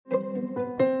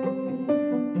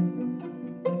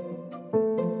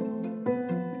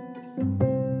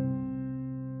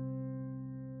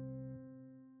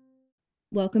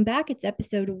Welcome back. It's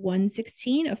episode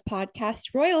 116 of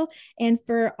Podcast Royal. And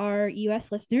for our US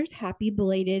listeners, happy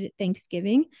belated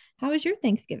Thanksgiving. How was your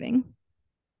Thanksgiving?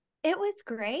 It was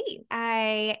great.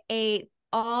 I ate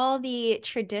all the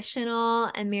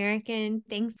traditional American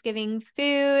Thanksgiving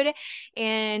food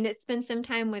and spent some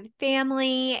time with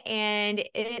family, and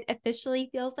it officially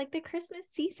feels like the Christmas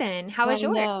season. How was I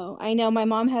yours? know. I know. My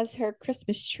mom has her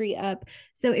Christmas tree up.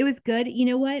 So it was good. You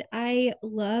know what?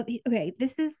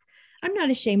 I'm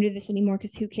not ashamed of this anymore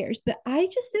because who cares? But I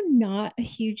just am not a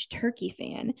huge turkey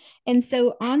fan. And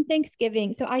so on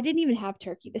Thanksgiving, so I didn't even have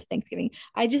turkey this Thanksgiving.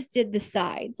 I just did the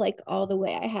sides like all the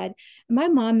way. My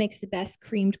mom makes the best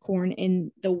creamed corn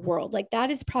in the world. Like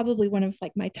that is probably one of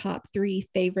like my top three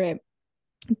favorite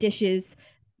dishes,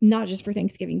 not just for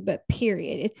Thanksgiving, but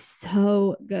period. It's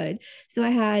so good. So I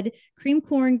had cream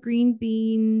corn, green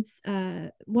beans.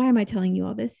 Why am I telling you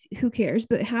all this? Who cares?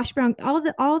 But hash brown, all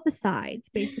the sides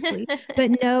basically, but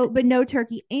no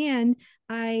turkey. And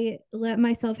I let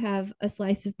myself have a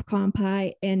slice of pecan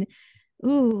pie and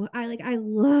ooh, I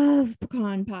love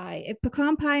pecan pie.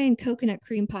 Pecan pie and coconut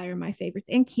cream pie are my favorites,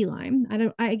 and key lime. I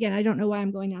don't know why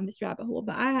I'm going down this rabbit hole,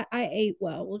 but I ate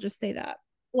well. We'll just say that.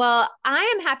 Well,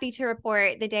 I am happy to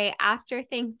report the day after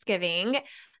Thanksgiving,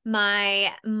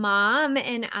 my mom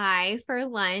and I for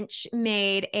lunch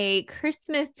made a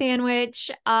Christmas sandwich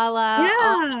a la all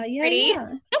Yeah, yeah, pretty. yeah.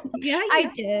 Yeah, you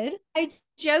I did. I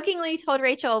jokingly told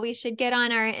Rachel we should get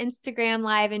on our Instagram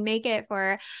live and make it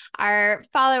for our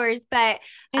followers, but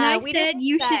And I we said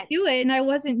you should decided do it, and I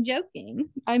wasn't joking.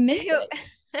 I meant it,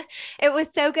 it. it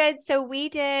was so good. So we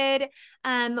did,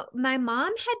 my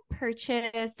mom had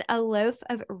purchased a loaf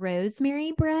of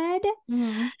rosemary bread.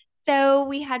 Mhm. So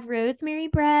we had rosemary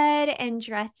bread and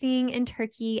dressing and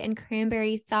turkey and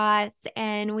cranberry sauce,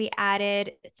 and we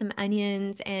added some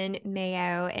onions and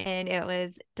mayo, and it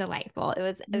was delightful. It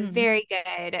was a Mm. very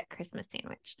good Christmas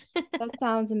sandwich. That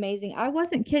sounds amazing. I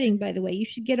wasn't kidding, by the way. You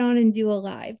should get on and do a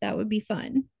live. That would be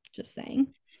fun. Just saying.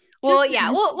 Just Well, yeah,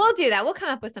 saying. we'll do that. We'll come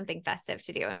up with something festive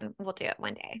to do, and we'll do it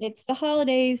one day. It's the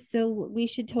holidays, so we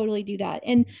should totally do that.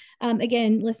 And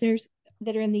again, listeners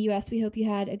that are in the US, we hope you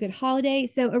had a good holiday.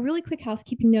 So, a really quick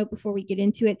housekeeping note before we get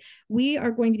into it. We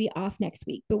are going to be off next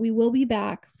week, but we will be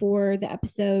back for the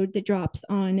episode that drops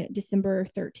on December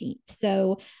 13th.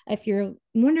 So, if you're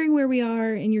wondering where we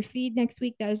are in your feed next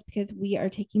week, that is because we are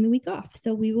taking the week off.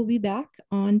 So, we will be back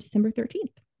on December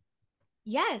 13th.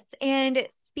 Yes. And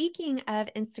speaking of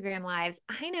Instagram lives,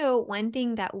 I know one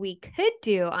thing that we could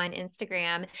do on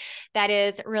Instagram that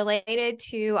is related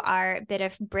to our bit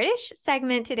of British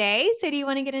segment today. So, do you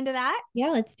want to get into that? Yeah,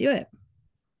 let's do it.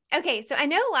 Okay, so I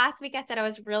know last week I said I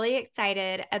was really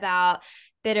excited about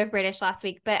Bit of British last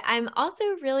week, but I'm also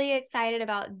really excited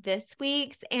about this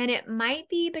week's, and it might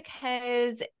be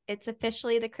because it's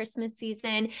officially the Christmas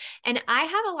season, and I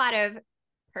have a lot of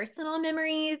personal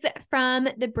memories from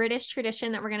the British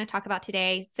tradition that we're going to talk about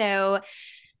today. So,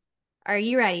 are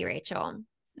you ready, Rachel?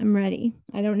 I'm ready.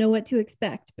 I don't know what to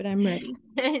expect, but I'm ready.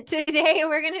 Today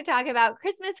we're going to talk about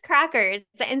Christmas crackers.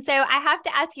 And so I have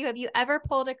to ask you, have you ever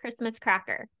pulled a Christmas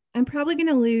cracker? I'm probably going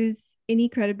to lose any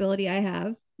credibility I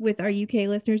have with our UK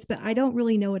listeners, but I don't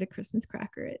really know what a Christmas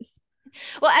cracker is.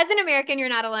 Well, as an American, you're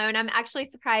not alone. I'm actually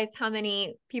surprised how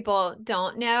many people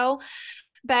don't know.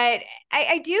 But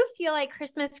I do feel like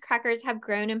Christmas crackers have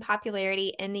grown in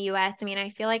popularity in the US. I mean, I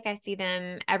feel like I see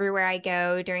them everywhere I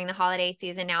go during the holiday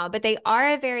season now, but they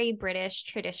are a very British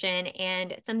tradition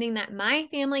and something that my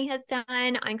family has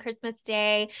done on Christmas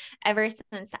Day ever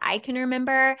since I can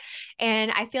remember. And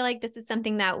I feel like this is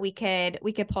something that we could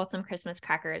pull some Christmas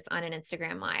crackers on an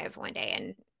Instagram live one day,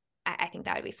 and I think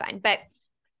that would be fun. But I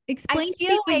Explain to me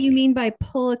feel what you like mean by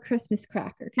pull a Christmas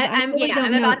cracker because I I'm really yeah,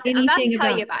 don't know I'm about to anything tell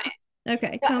about you about it. this.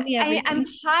 Okay, So tell me I'm everything.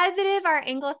 positive our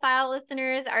Anglophile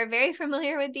listeners are very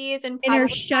familiar with these and And are probably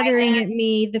buy shuddering them. at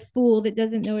me, the fool that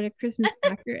doesn't know what a Christmas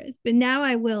cracker is. But now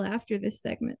I will after this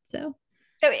segment. So,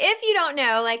 So if you don't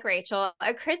know, like Rachel,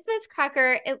 a Christmas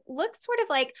cracker, it looks sort of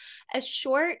like a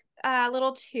short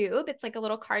little tube. It's like a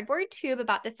little cardboard tube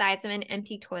about the size of an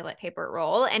empty toilet paper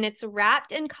roll. And it's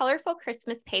wrapped in colorful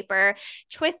Christmas paper,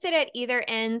 twisted at either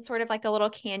end, sort of like a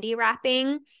little candy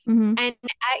wrapping. mhm. And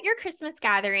at your Christmas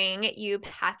gathering, you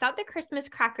pass out the Christmas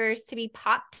crackers to be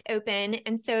popped open.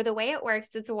 And so the way it works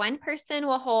is one person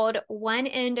will hold one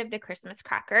end of the Christmas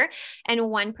cracker and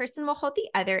one person will hold the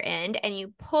other end. And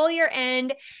you pull your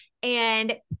end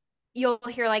and you'll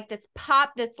hear like this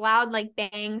pop, this loud, like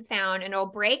bang sound, and it'll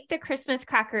break the Christmas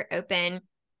cracker open.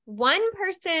 One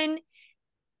person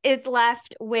is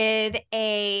left with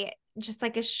a just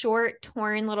like a short,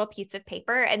 torn little piece of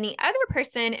paper, and the other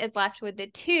person is left with the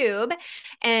tube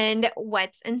and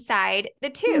what's inside the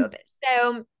Hmm. tube.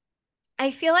 So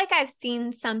I feel like I've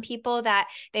seen some people that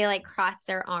they like cross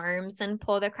their arms and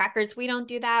pull the crackers. We don't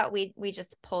do that. We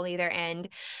just pull either end.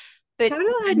 But How do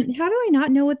I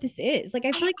not know what this is? Like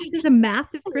I feel like this is a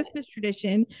massive Christmas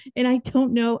tradition and I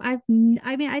don't know. I mean,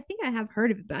 I think I have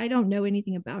heard of it, but I don't know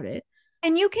anything about it.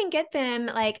 and you can get them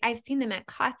like I've seen them at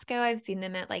Costco, I've seen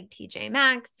them at like TJ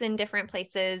Maxx and different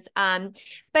places.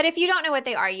 But if you don't know what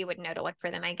they are, you would know to look for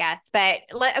them, I guess. But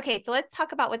okay, so let's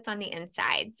talk about what's on the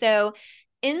inside. So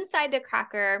inside the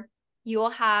cracker, you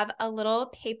will have a little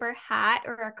paper hat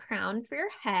or a crown for your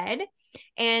head.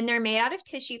 And they're made out of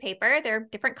tissue paper. They're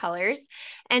different colors.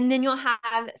 And then you'll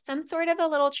have some sort of a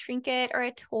little trinket or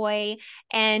a toy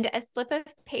and a slip of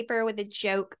paper with a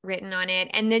joke written on it.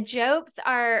 And the jokes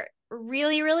are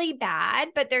really, really bad,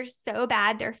 but they're so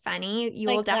bad, they're funny. You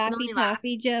will Like definitely Laffy laugh.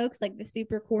 Taffy jokes, like the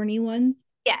super corny ones.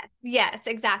 Yes, yes,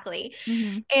 exactly.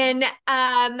 Mm-hmm. And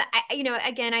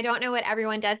again, I don't know what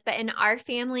everyone does, but in our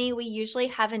family, we usually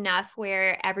have enough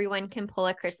where everyone can pull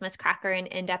a Christmas cracker and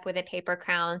end up with a paper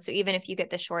crown. So even if you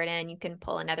get the short end, you can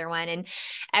pull another one, and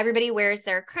everybody wears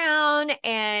their crown,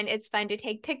 and it's fun to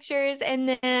take pictures in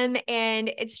them.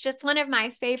 And it's just one of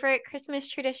my favorite Christmas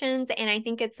traditions. And I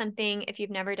think it's something, if you've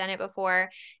never done it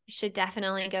before, you should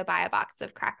definitely go buy a box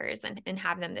of crackers and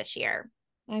have them this year.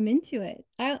 I'm into it.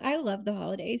 I love the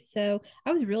holidays. So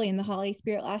I was really in the holiday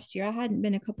spirit last year. I hadn't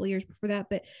been a couple of years before that,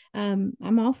 but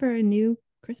I'm all for a new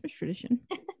Christmas tradition.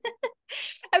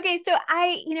 Okay, so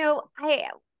I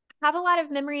have a lot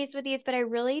of memories with these, but I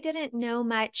really didn't know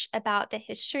much about the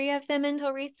history of them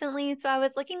until recently. So I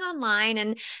was looking online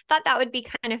and thought that would be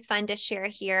kind of fun to share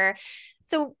here.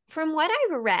 So from what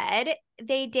I've read,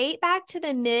 they date back to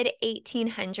the mid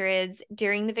 1800s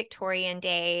during the Victorian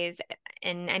days.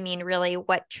 And I mean, really,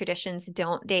 what traditions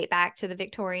don't date back to the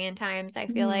Victorian times? I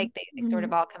feel Mm-hmm. like they sort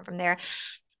Mm-hmm. of all come from there.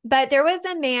 But there was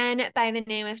a man by the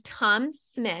name of Tom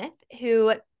Smith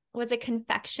who was a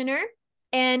confectioner.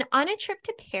 And on a trip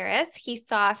to Paris, he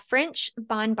saw French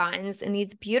bonbons in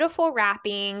these beautiful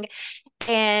wrapping,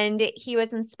 and he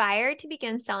was inspired to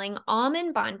begin selling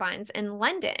almond bonbons in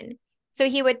London. So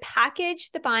he would package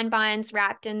the bonbons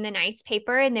wrapped in the nice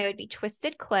paper, and they would be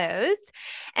twisted closed.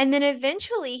 And then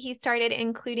eventually he started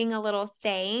including a little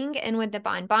saying in with the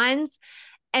bonbons.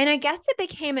 And I guess it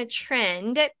became a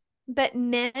trend, but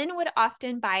men would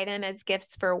often buy them as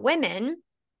gifts for women.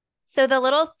 So the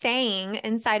little saying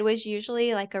inside was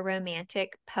usually like a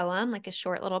romantic poem, like a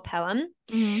short little poem.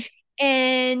 Mm-hmm.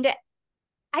 And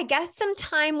I guess some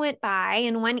time went by,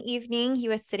 and one evening he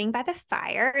was sitting by the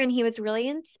fire and he was really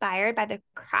inspired by the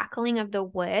crackling of the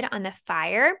wood on the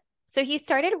fire. So he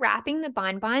started wrapping the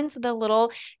bonbons with a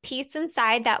little piece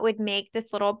inside that would make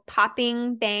this little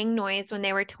popping bang noise when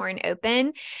they were torn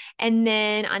open. And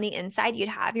then on the inside, you'd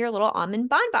have your little almond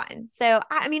bonbon. So,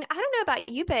 I mean, I don't know about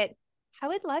you, but I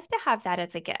would love to have that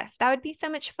as a gift. That would be so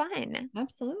much fun.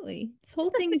 Absolutely. This whole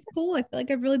thing is cool. I feel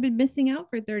like I've really been missing out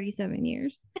for 37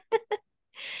 years.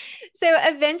 So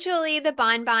eventually the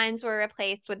bonbons were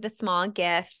replaced with the small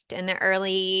gift in the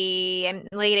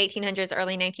late 1800s,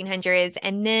 early 1900s.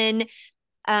 And then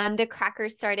the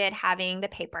crackers started having the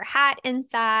paper hat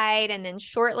inside. And then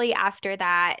shortly after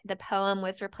that, the poem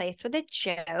was replaced with a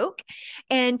joke.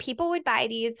 And people would buy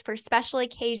these for special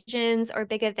occasions or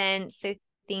big events. So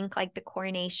think like the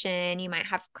coronation, you might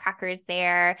have crackers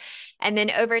there. And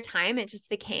then over time, it just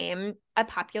became a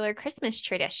popular Christmas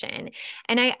tradition.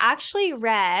 And I actually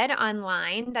read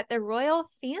online that the royal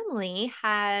family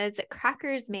has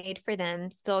crackers made for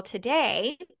them still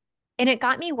today. And it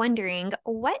got me wondering,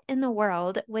 what in the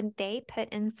world would they put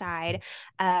inside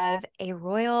of a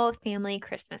royal family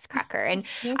Christmas cracker? And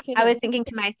No I was kidding. thinking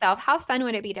to myself, how fun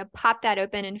would it be to pop that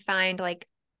open and find like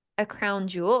a crown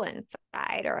jewel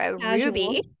inside or a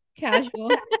ruby? Casual.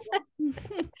 Casual.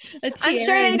 A I'm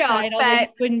sure tiara they don't, inside, although you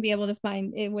but wouldn't be able to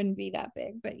find it, wouldn't be that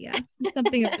big, but yeah,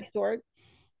 something of the sort.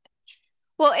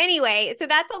 well, anyway, so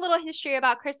that's a little history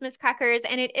about Christmas crackers,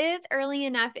 and it is early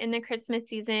enough in the Christmas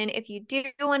season. If you do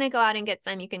want to go out and get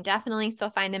some, you can definitely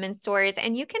still find them in stores,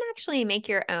 and you can actually make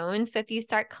your own. So if you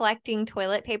start collecting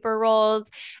toilet paper rolls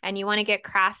and you want to get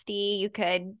crafty, you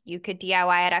could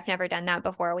DIY it. I've never done that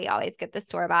before. We always get the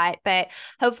store bought, but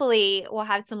hopefully we'll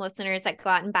have some listeners that go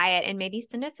out and buy it and maybe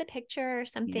send us a picture or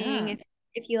something Yeah.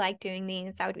 if you like doing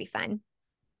these. That would be fun.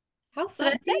 How So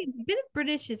fun. that's it. Being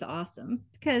British is awesome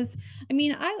because I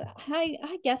mean,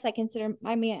 I guess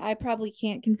I mean, I probably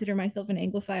can't consider myself an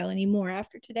Anglophile anymore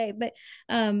after today, but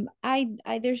I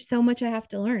there's so much I have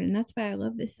to learn, and that's why I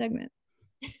love this segment.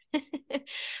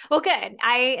 Well, good.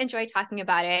 I enjoy talking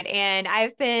about it. And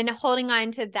I've been holding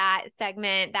on to that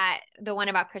segment, that the one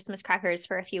about Christmas crackers,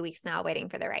 for a few weeks now, waiting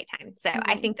for the right time. So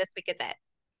I think Nice. this week is it.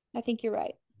 I think you're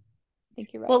right. I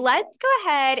think you're Well, right. let's go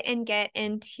ahead and get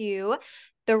into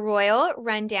the royal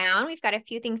rundown. We've got a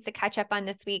few things to catch up on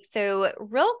this week. So,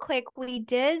 real quick, we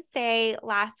did say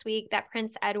last week that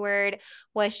Prince Edward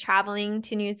was traveling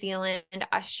to New Zealand,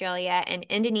 Australia, and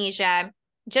Indonesia.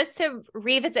 Just to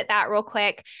revisit that real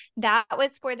quick, that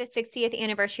was for the 60th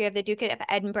anniversary of the Duke of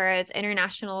Edinburgh's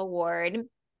International Award.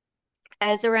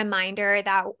 As a reminder,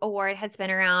 that award has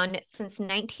been around since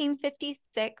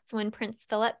 1956 when Prince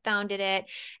Philip founded it,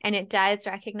 and it does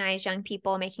recognize young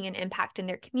people making an impact in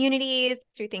their communities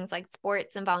through things like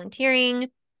sports and volunteering.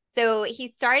 So he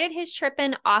started his trip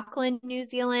in Auckland, New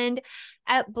Zealand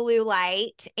at Blue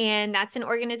Light, and that's an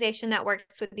organization that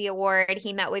works with the award.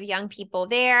 He met with young people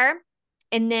there.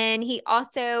 And then he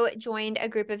also joined a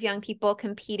group of young people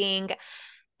competing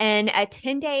in a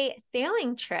 10-day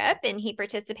sailing trip, and he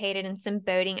participated in some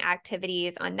boating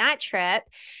activities on that trip.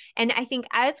 And I think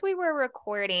as we were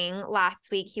recording last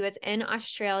week, he was in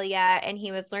Australia and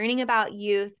he was learning about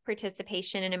youth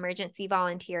participation in emergency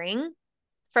volunteering.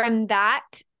 From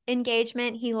that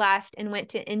engagement, he left and went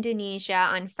to Indonesia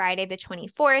on Friday the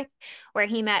 24th, where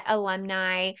he met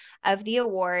alumni of the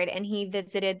award, and he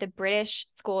visited the British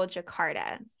school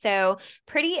Jakarta. So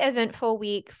pretty eventful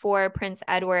week for Prince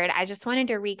Edward. I just wanted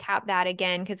to recap that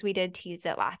again because we did tease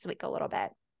it last week a little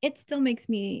bit. It still makes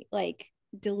me like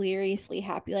deliriously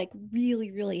happy, like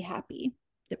really, really happy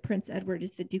that Prince Edward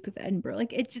is the Duke of Edinburgh.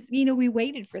 Like it just, we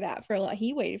waited for that for a lot.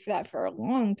 He waited for that for a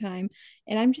long time.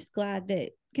 And I'm just glad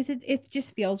that because it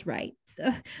just feels right. So,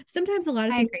 sometimes a lot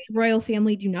of I things agree. in the royal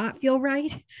family do not feel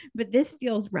right, but this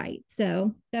feels right.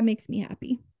 So that makes me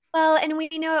happy. Well, and we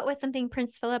know it was something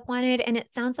Prince Philip wanted, and it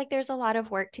sounds like there's a lot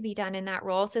of work to be done in that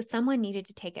role. So someone needed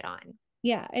to take it on.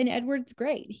 Yeah, and Edward's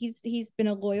great. He's been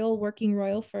a loyal working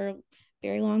royal for a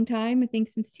very long time. I think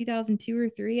since 2002 or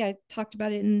 3. I talked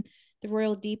about it in the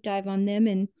royal deep dive on them,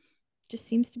 and just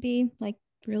seems to be like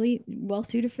really well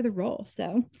suited for the role.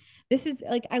 So this is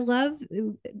like I love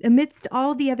amidst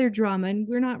all the other drama, and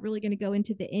we're not really going to go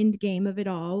into the end game of it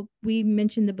all. We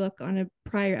mentioned the book on a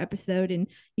prior episode, and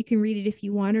you can read it if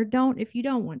you want or don't if you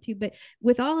don't want to. But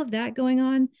with all of that going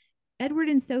on, Edward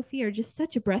and Sophie are just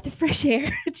such a breath of fresh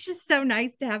air. It's just so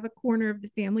nice to have a corner of the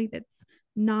family that's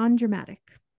non-dramatic.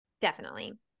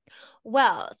 Definitely.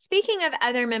 Well, speaking of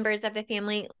other members of the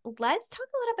family, let's talk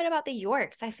a little bit about the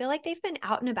Yorks. I feel like they've been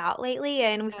out and about lately,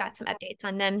 and we've Yeah. got some updates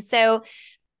on them. So,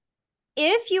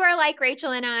 if you are like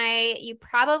Rachel and I, you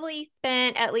probably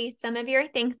spent at least some of your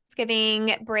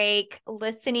Thanksgiving break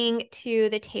listening to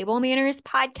the Table Manners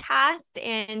podcast.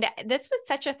 And this was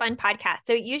such a fun podcast.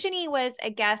 So, Eugenie was a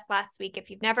guest last week. If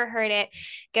you've never heard it,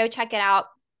 go check it out.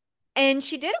 And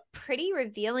she did a pretty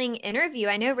revealing interview.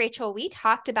 I know, Rachel, we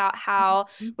talked about how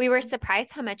we were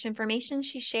surprised how much information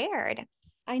she shared.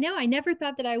 I know. I never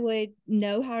thought that I would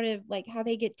know how to like how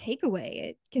they get takeaway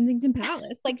at Kensington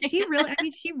Palace. Like she really, I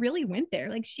mean, she really went there.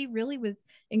 Like she really was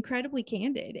incredibly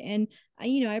candid, and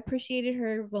I appreciated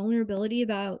her vulnerability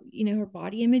about her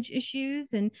body image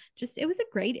issues, and just it was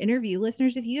a great interview.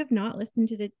 Listeners, if you have not listened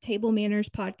to the Table Manners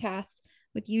podcast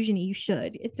with Eugenie, you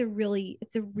should. It's a really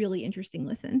interesting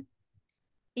listen.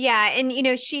 Yeah. And,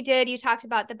 you talked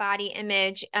about the body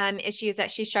image issues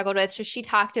that she struggled with. So she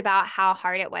talked about how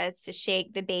hard it was to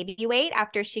shake the baby weight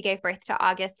after she gave birth to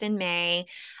August and May.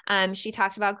 She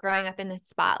talked about growing up in the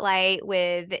spotlight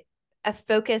with a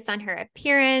focus on her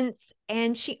appearance.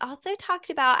 And she also talked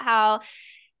about how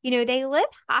they live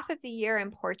half of the year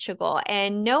in Portugal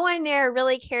and no one there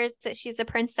really cares that she's a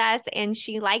princess, and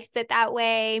she likes it that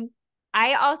way.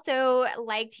 I also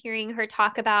liked hearing her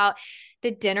talk about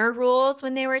the dinner rules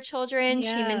when they were children. She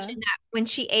Yeah. mentioned that when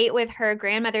she ate with her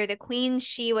grandmother, the queen,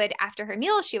 she would, after her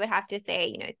meal, she would have to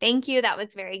say, thank you, that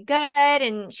was very good.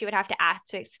 And she would have to ask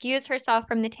to excuse herself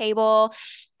from the table.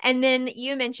 And then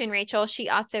you mentioned, Rachel, she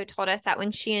also told us that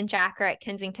when she and Jack are at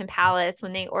Kensington Palace,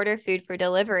 when they order food for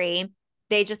delivery,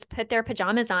 they just put their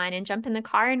pajamas on and jump in the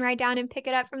car and ride down and pick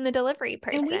it up from the delivery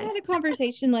And we person. had a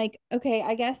conversation like, okay,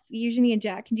 I guess Eugenie and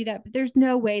Jack can do that, but there's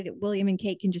no way that William and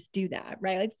Kate can just do that,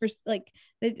 right? Like, for like,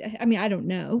 I mean, I don't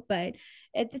know, but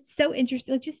it's so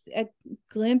interesting. Like, just a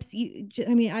glimpse.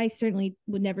 I mean, I certainly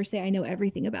would never say I know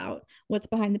everything about what's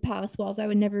behind the palace walls. I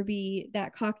would never be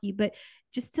that cocky, but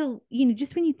just to,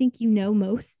 just when you think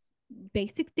most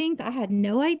basic things, I had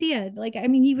no idea. Like, I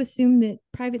mean, you assume that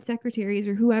private secretaries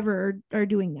or whoever are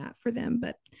doing that for them,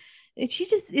 but she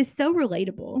just is so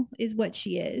relatable is what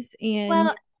she is, and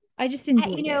Well, I just I-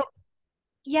 enjoyed you it. know,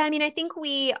 Yeah, I mean, I think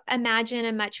we imagine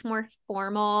a much more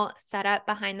formal setup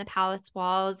behind the palace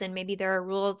walls, and maybe there are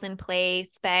rules in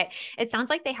place, but it sounds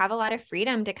like they have a lot of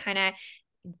freedom to kind of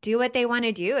do what they want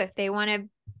to do. If they want to,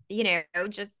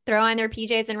 just throw on their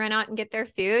PJs and run out and get their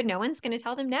food, no one's going to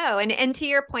tell them no. And to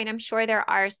your point, I'm sure there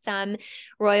are some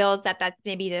royals that's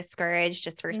maybe discouraged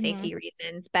just for Mhm. safety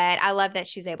reasons, but I love that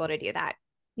she's able to do that.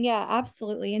 Yeah,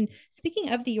 absolutely. And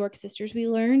speaking of the York sisters, we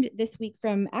learned this week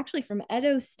from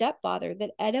Edo's stepfather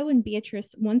that Edo and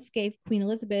Beatrice once gave Queen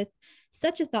Elizabeth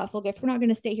such a thoughtful gift. We're not going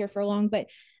to stay here for long, but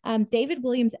David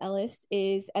Williams Ellis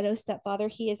is Edo's stepfather.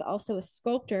 He is also a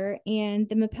sculptor, and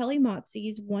the Mapelli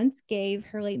Motsis once gave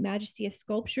Her Late Majesty a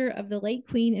sculpture of the late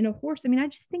Queen and a horse. I mean, I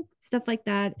just think stuff like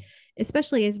that,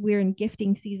 especially as we're in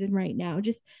gifting season right now,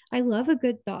 just I love a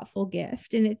good thoughtful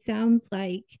gift, and it sounds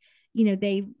like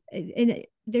they and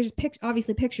there's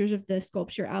obviously pictures of the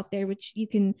sculpture out there which you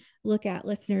can look at,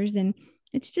 listeners, and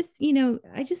it's just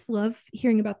I just love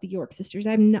hearing about the York sisters.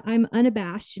 I'm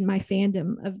unabashed in my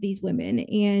fandom of these women,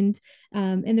 and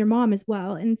their mom as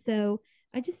well, and so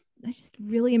I just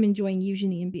really am enjoying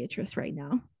Eugenie and Beatrice right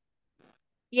now.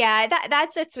 Yeah,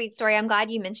 that's a sweet story. I'm glad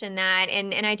you mentioned that.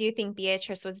 And I do think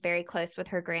Beatrice was very close with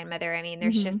her grandmother. I mean,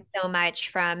 there's Mm-hmm. just so much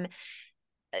from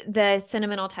the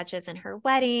sentimental touches in her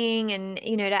wedding and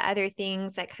to other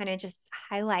things that kind of just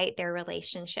highlight their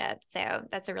relationship. So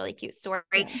that's a really cute story.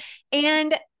 Yeah.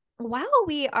 And while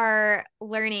we are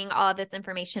learning all of this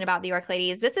information about the York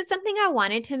ladies, this is something I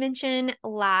wanted to mention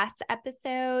last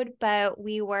episode, but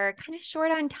we were kind of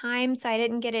short on time, so I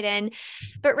didn't get it in.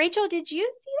 But Rachel, did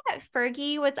you see that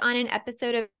Fergie was on an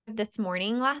episode of This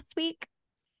Morning last week?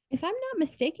 If I'm not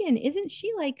mistaken, isn't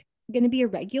she like going to be a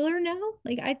regular now?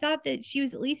 Like I thought that she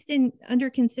was at least in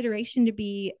under consideration to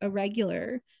be a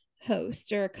regular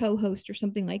host or a co-host or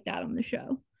something like that on the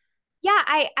show. Yeah,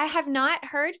 I have not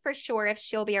heard for sure if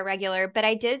she'll be a regular, but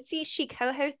I did see she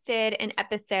co-hosted an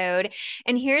episode.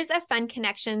 And here's a fun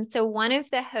connection. So one of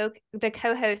the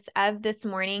co-hosts of This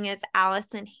Morning is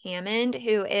Allison Hammond,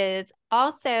 who is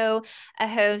also a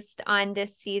host on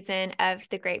this season of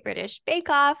The Great British Bake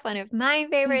Off, one of my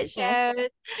favorite Okay. shows.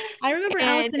 I remember And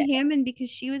Allison Hammond because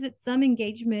she was at some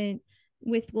engagement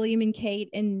with William and Kate,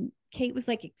 and Kate was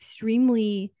like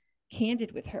extremely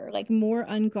candid with her, like more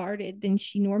unguarded than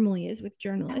she normally is with oh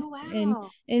journalists. And wow.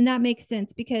 and that makes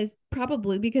sense because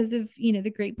probably because of,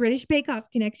 the Great British Bake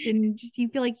Off connection, just you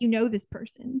feel like you know this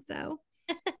person. So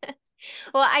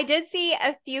Well, I did see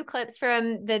a few clips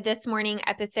from the This Morning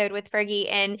episode with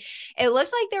Fergie, and it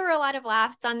looked like there were a lot of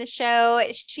laughs on the show.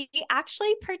 She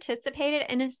actually participated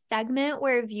in a segment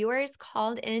where viewers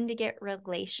called in to get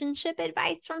relationship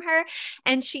advice from her.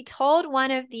 And she told one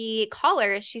of the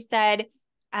callers, she said,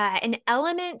 an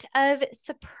element of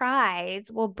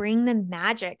surprise will bring the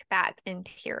magic back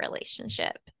into your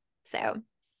relationship. So, I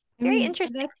very mean,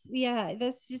 interesting.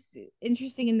 that's just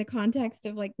interesting in the context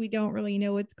of like we don't really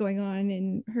know what's going on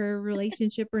in her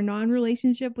relationship or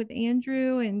non-relationship with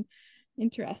Andrew, and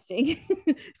interesting.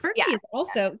 Fergie Yeah. is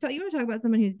also, so you want to talk about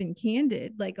someone who's been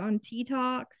candid, like on Tea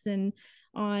Talks and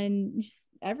on just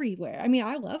everywhere. I mean,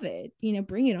 I love it,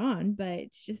 bring it on, but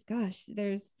it's just, gosh,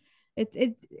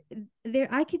 it's there.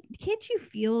 Can't you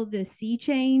feel the sea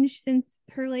change since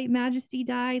Her Late Majesty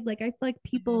died? Like, I feel like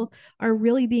Mhm. people are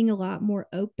really being a lot more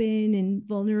open and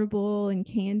vulnerable and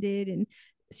candid and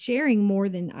sharing more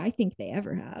than I think they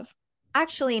ever have.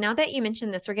 Actually, now that you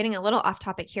mentioned this, we're getting a little off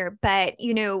topic here, but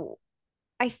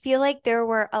I feel like there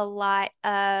were a lot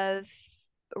of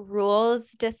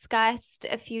rules discussed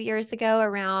a few years ago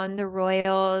around the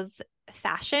royals'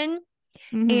 fashion.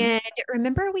 Mm-hmm. And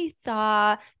remember, we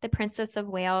saw the Princess of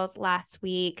Wales last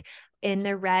week in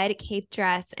the red cape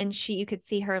dress, and you could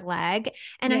see her leg.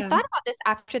 And I Yeah. thought about this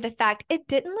after the fact. It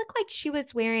didn't look like she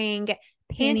was wearing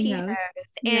pantyhose. Pantyhose.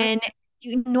 Yep.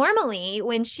 And normally,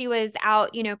 when she was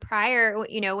out, prior,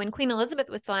 when Queen Elizabeth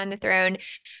was still on the throne,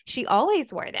 she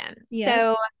always wore them. Yep.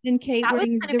 So And Kate that was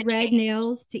wearing kind of the a red change.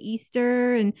 nails to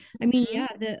Easter. And I mean, Mhm.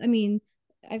 yeah,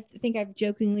 I think I've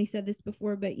jokingly said this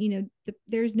before, but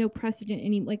there's no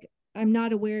precedent like I'm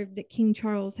not aware of that King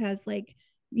Charles has like,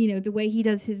 the way he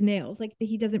does his nails, like that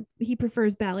he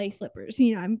prefers ballet slippers.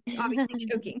 I'm obviously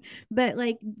joking, but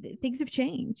like things have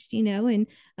changed, and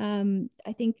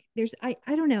I think I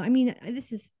don't know. I mean,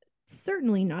 this is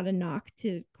certainly not a knock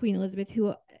to Queen Elizabeth,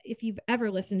 who, if you've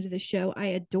ever listened to the show, I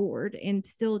adored and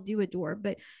still do adore.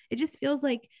 But it just feels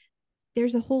like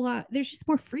there's just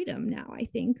more freedom now. I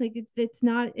think like it's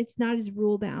not as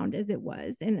rule bound as it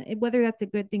was, and whether that's a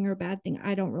good thing or a bad thing,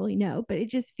 I don't really know. But it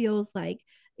just feels like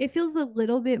it feels a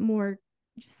little bit more,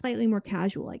 just slightly more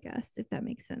casual, I guess, if that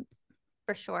makes sense.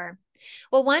 For sure.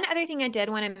 Well, one other thing I did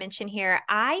want to mention here,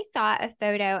 I saw a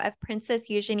photo of Princess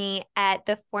Eugenie at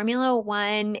the Formula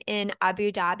One in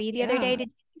Abu Dhabi the other day. Yeah, Did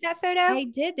you see that photo? I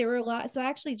did. There were a lot. So I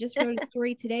actually just wrote a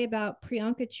story today about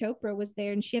Priyanka Chopra was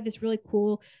there, and she had this really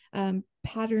cool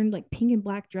patterned like pink and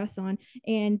black dress on.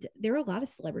 And there were a lot of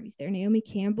celebrities there. Naomi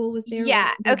Campbell was there,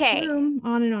 Yeah. Okay. boom,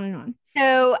 on and on and on.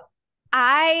 So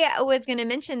I was going to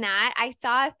mention that I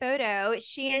saw a photo.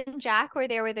 She and Jack were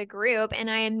there with a group,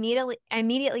 and I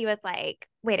immediately was like,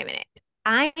 "Wait a minute!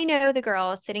 I know the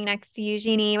girl sitting next to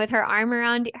Eugenie with her arm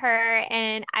around her."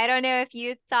 And I don't know if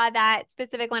you saw that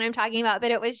specific one I'm talking about,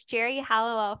 but it was Jerry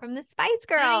Halliwell from the Spice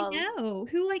I Girls. know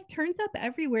who like turns up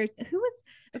everywhere. Who was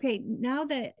okay? Now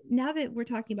that we're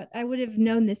talking about, I would have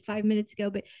known this 5 minutes ago,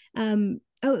 but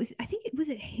I think it was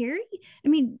it Harry. I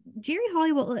mean, Jerry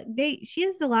Halliwell. She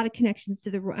has a lot of connections to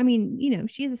the. I mean,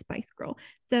 she is a Spice Girl,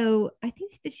 so I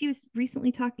think that she was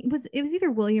recently talking. It was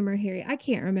either William or Harry? I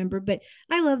can't remember, but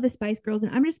I love the Spice Girls,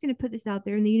 and I'm just going to put this out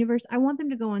there in the universe. I want them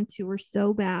to go on tour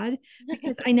so bad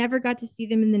because I never got to see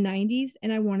them in the 90s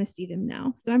and I want to see them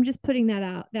now. So I'm just putting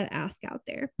that ask out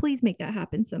there. Please make that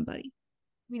happen, somebody.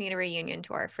 We need a reunion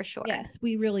tour for sure. Yes,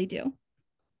 we really do.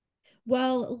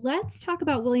 Well, let's talk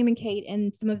about William and Kate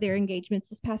and some of their engagements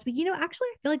this past week. Actually,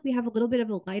 I feel like we have a little bit of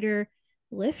a lighter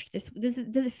lift. Does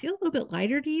it feel a little bit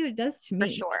lighter to you? It does to For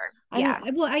me. sure. I don't.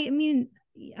 Yeah. Well, I mean,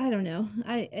 I don't know.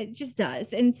 It just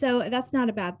does, and so that's not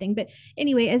a bad thing. But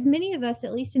anyway, as many of us,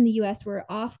 at least in the U.S., were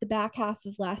off the back half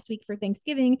of last week for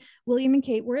Thanksgiving, William and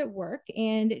Kate were at work,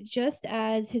 and just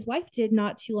as his wife did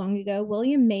not too long ago,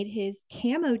 William made his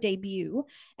camo debut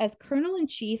as Colonel in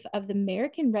Chief of the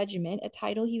American Regiment, a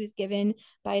title he was given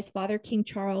by his father, King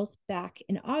Charles, back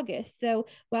in August. So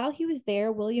while he was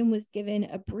there, William was given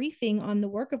a briefing on the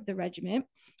work of the regiment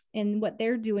and what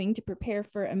they're doing to prepare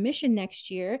for a mission next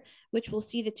year, which will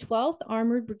see the 12th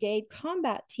Armored Brigade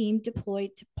combat team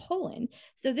deployed to Poland.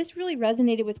 So this really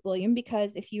resonated with William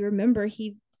because if you remember,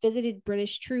 he visited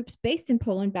British troops based in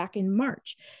Poland back in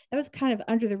March. That was kind of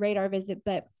under the radar visit,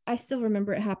 but I still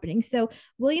remember it happening. So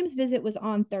William's visit was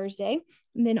on Thursday.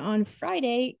 And then on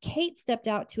Friday, Kate stepped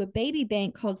out to a baby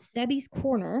bank called Sebby's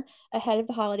Corner ahead of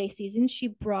the holiday season. She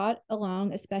brought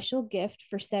along a special gift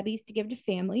for Sebby's to give to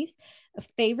families, a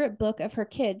favorite book of her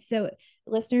kids. So,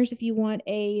 listeners, if you want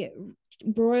a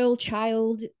royal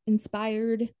child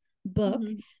inspired book,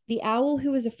 Mm-hmm. The Owl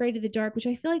Who Was Afraid of the Dark, which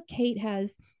I feel like Kate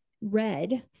has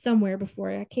read somewhere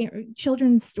before. I can't,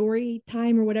 children's story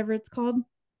time or whatever it's called.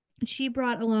 She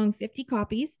brought along 50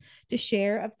 copies to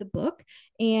share of the book.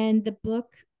 And the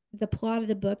plot of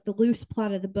the book, the loose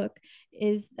plot of the book,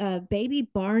 is a baby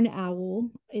barn owl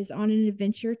is on an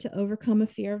adventure to overcome a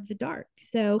fear of the dark.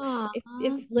 So,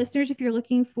 if Aww. listeners, if you're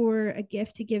looking for a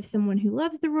gift to give someone who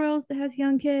loves the royals that has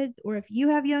young kids, or if you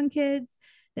have young kids,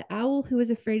 The Owl Who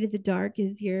Is Afraid of the Dark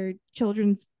is your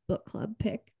children's book club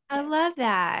pick I that love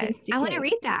that. goes to I want to Kate.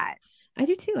 read that. I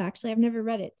do too, actually. I've never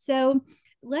read it. So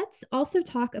let's also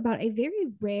talk about a very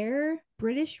rare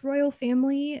British royal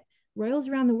family. Royals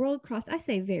around the world cross. I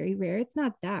say very rare. It's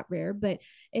not that rare, but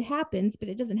it happens, but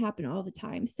it doesn't happen all the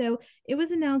time. So it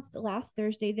was announced last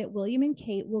Thursday that William and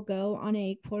Kate will go on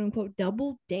a quote unquote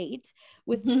double date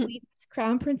with Sweden's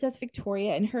Crown Princess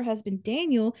Victoria and her husband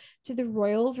Daniel to the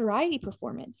Royal Variety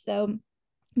Performance. So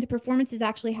the performance is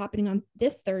actually happening on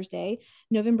this Thursday,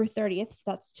 November 30th. So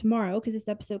that's tomorrow because this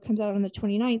episode comes out on the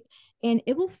 29th. And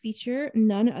it will feature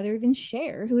none other than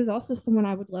Cher, who is also someone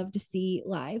I would love to see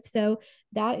live. So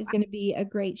that is going to be a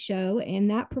great show. And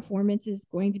that performance is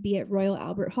going to be at Royal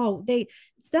Albert Hall.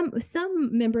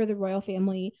 Some member of the royal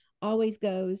family always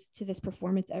goes to this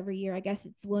performance every year. I guess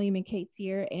it's William and Kate's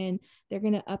year, and they're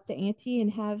going to up the ante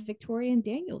and have Victoria and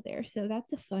Daniel there. So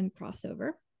that's a fun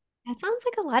crossover. That sounds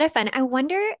like a lot of fun. I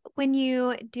wonder when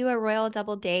you do a royal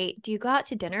double date, do you go out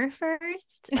to dinner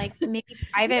first? Like maybe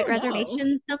I private don't know.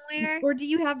 reservations somewhere? Or do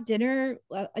you have dinner?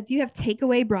 Do you have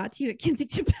takeaway brought to you at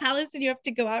Kensington Palace and you have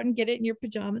to go out and get it in your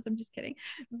pajamas? I'm just kidding.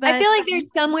 I But feel like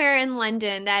there's somewhere in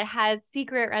London that has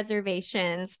secret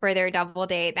reservations for their double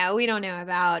date that we don't know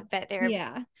about, but they're,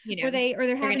 yeah, you or know, they're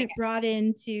they're having gonna it brought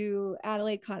into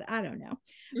Adelaide Cottage. I don't know.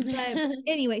 But go.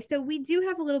 anyway, so we do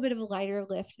have a little bit of a lighter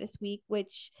lift this week,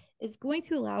 which is going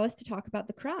to allow us to talk about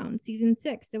The Crown season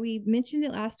 6. So we mentioned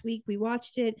it last week. We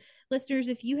watched it. Listeners,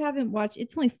 if you haven't watched,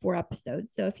 it's only 4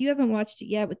 episodes. So if you haven't watched it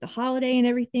yet with the holiday and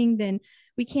everything, then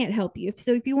we can't help you.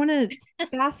 So if you want to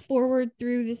fast forward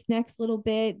through this next little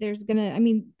bit, I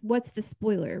mean, what's the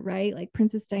spoiler, right? Like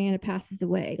Princess Diana passes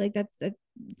away. Like that's a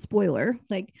spoiler.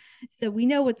 Like, so we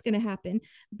know what's going to happen.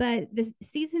 But this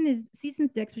season is season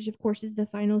 6, which of course is the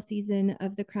final season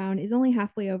of The Crown, is only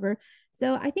halfway over.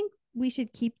 So I think we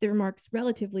should keep the remarks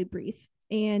relatively brief.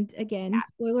 And again,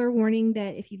 spoiler warning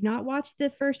that if you've not watched the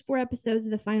first 4 episodes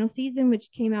of the final season,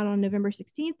 which came out on November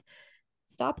 16th,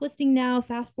 stop listening now,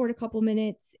 fast forward a couple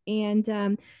minutes. And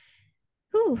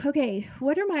okay,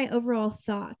 what are my overall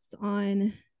thoughts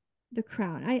on The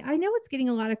Crown? I know it's getting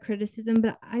a lot of criticism,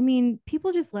 but I mean,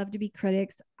 people just love to be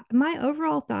critics. My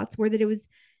overall thoughts were that it was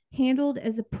handled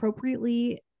as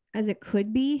appropriately as it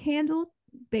could be handled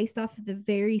based off of the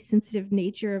very sensitive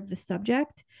nature of the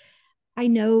subject. I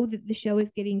know that the show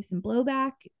is getting some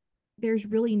blowback. There's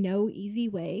really no easy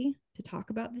way to talk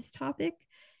about this topic.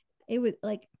 It was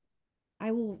like,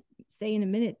 I will say in a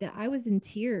minute that I was in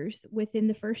tears within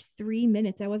the first 3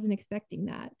 minutes. I wasn't expecting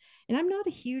that. And I'm not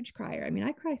a huge crier. I mean,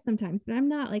 I cry sometimes, but I'm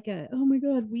not like a, oh my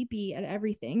God, weepy at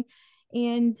everything.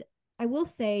 And I will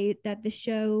say that the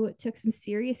show took some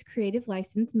serious creative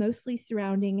license, mostly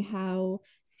surrounding how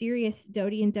serious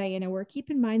Dodie and Diana were. Keep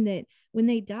in mind that when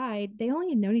they died, they only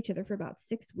had known each other for about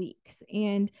 6 weeks.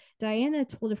 And Diana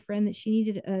told a friend that she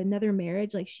needed another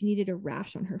marriage, like she needed a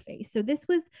rash on her face. So this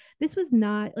was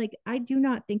not like, I do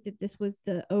not think that this was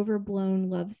the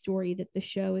overblown love story that the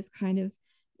show is kind of.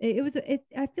 It was it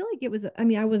I feel like it was, I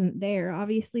mean, I wasn't there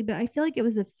obviously, but I feel like it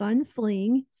was a fun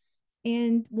fling,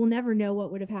 and we'll never know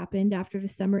what would have happened after the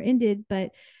summer ended. But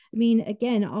I mean,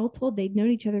 again, all told, they'd known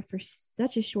each other for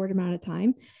such a short amount of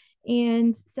time.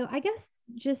 And so I guess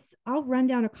just I'll run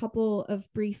down a couple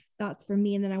of brief thoughts from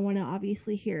me, and then I want to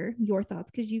obviously hear your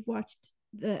thoughts because you've watched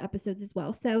the episodes as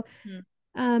well. So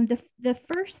the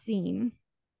first scene,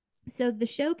 so the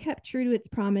show kept true to its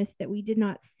promise that we did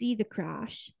not see the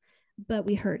crash, but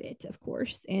we heard it, of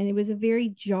course. And it was a very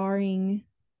jarring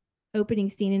opening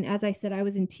scene. And as I said, I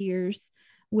was in tears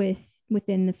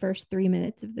within the first 3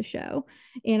 minutes of the show.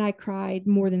 And I cried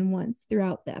more than once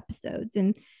throughout the episodes.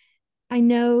 And I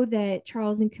know that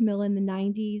Charles and Camilla in the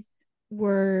 90s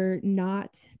were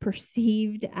not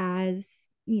perceived as,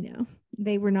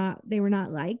 they were not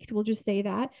liked. We'll just say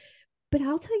that. But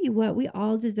I'll tell you what, we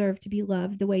all deserve to be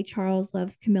loved the way Charles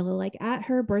loves Camilla. Like at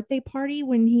her birthday party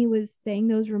when he was saying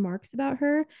those remarks about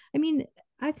her. I mean,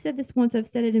 I've said this once, I've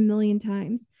said it a million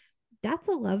times. That's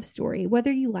a love story.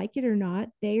 Whether you like it or not,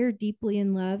 they are deeply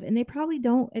in love, and they probably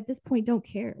don't, at this point, don't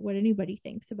care what anybody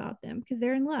thinks about them because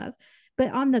they're in love.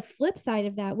 But on the flip side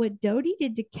of that, what Dodie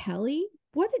did to Kelly,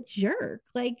 what a jerk.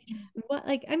 Like, what,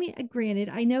 like, I mean, granted,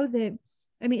 I know that,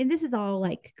 I mean, and this is all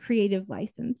like creative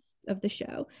license of the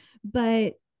show,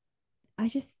 but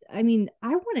I mean, I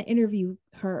want to interview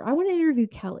her. I want to interview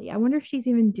Kelly. I wonder if she's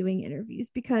even doing interviews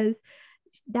because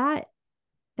that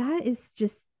that is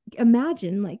just,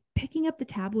 imagine like picking up the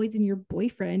tabloids and your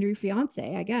boyfriend or your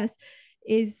fiance, I guess,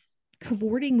 is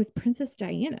cavorting with Princess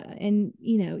Diana, and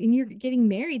you're getting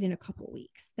married in a couple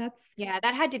weeks. Yeah,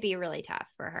 that had to be really tough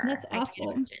for That's her. I can't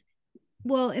awful. imagine.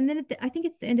 Well, and then I think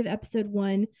it's the end of episode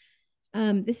 1.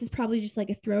 This is probably just like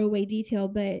a throwaway detail,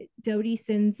 but Dodie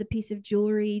sends a piece of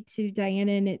jewelry to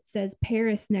Diana and it says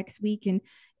Paris next week. And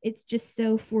it's just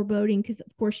so foreboding because,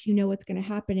 of course, you know what's going to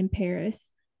happen in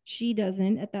Paris. She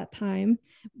doesn't at that time.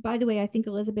 By the way, I think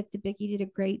Elizabeth Debicki did a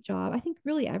great job. I think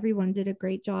really everyone did a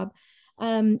great job.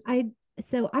 I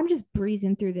So I'm just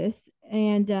breezing through this,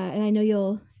 and I know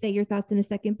you'll say your thoughts in a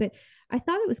second, but I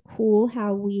thought it was cool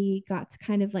how we got to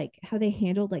kind of like how they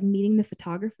handled like meeting the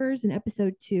photographers in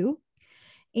episode 2,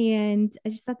 and I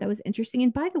just thought that was interesting.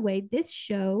 And by the way, this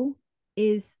show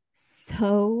is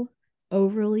so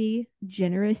overly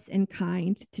generous and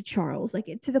kind to Charles, like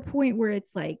to the point where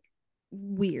it's like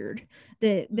weird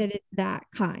that it's that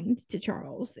kind to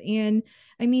Charles. And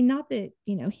I mean, not that,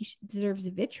 he deserves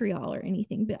vitriol or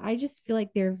anything, but I just feel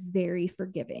like they're very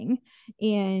forgiving.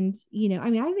 And, I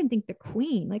mean, I even think the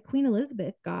Queen, like Queen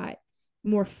Elizabeth, got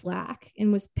more flack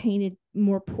and was painted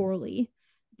more poorly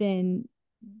than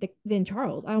than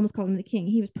Charles. I almost called him the king.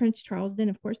 He was Prince Charles then,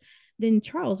 of course, than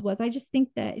Charles was. I just think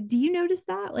that, do you notice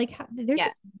that? Like they're Yes.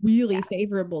 just really Yeah.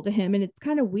 favorable to him. And it's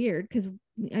kind of weird because,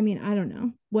 I mean, I don't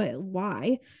know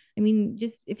why. I mean,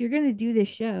 just if you're going to do this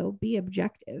show, be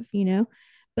objective.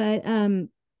 But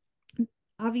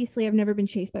obviously I've never been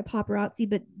chased by paparazzi,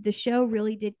 but the show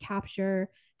really did capture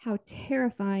how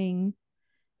terrifying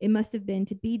it must have been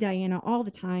to be Diana all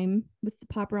the time with the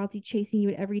paparazzi chasing you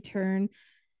at every turn.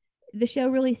 The show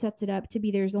really sets it up to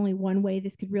be there's only one way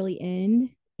this could really end.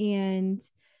 And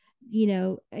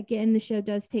again, the show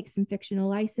does take some fictional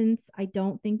license. I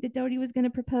don't think that Dodie was going to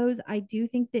propose. I do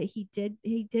think that he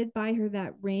did buy her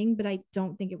that ring, but I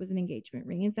don't think it was an engagement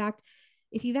ring. In fact,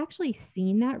 if you've actually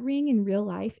seen that ring in real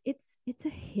life, it's a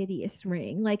hideous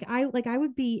ring. Like I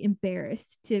would be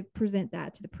embarrassed to present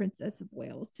that to the Princess of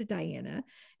Wales, to Diana,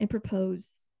 and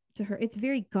propose to her. It's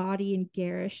very gaudy and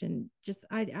garish, and just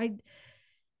I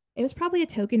It was probably a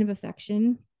token of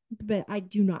affection, but I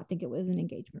do not think it was an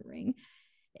engagement ring.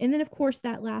 And then, of course,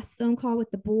 that last phone call with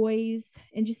the boys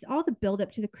and just all the build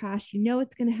up to the crash. You know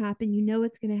it's going to happen. You know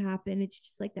it's going to happen. It's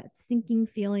just like that sinking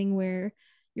feeling where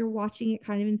you're watching it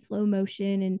kind of in slow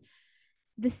motion. And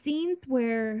the scenes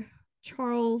where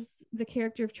Charles, the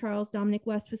character of Charles Dominic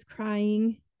West, was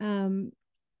crying,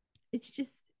 it's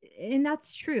just, and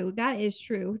that's true. That is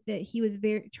true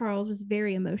that Charles was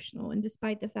very emotional. And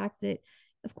despite the fact that,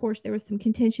 of course, there was some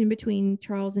contention between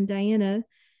Charles and Diana,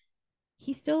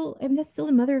 he still, I mean, that's still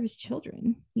the mother of his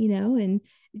children, and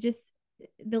just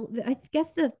I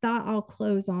guess the thought I'll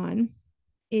close on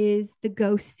is the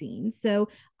ghost scene. So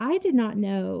I did not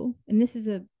know, and this is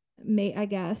I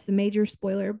guess a major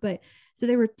spoiler, but so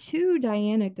there were two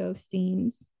Diana ghost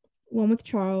scenes, one with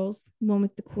Charles, one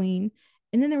with the Queen,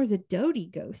 and then there was a Dodie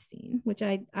ghost scene, which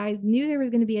I knew there was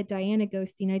going to be a Diana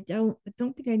ghost scene. I don't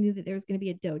think I knew that there was going to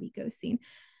be a Dodie ghost scene.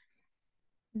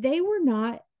 They were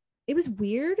not, it was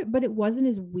weird, but it wasn't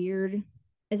as weird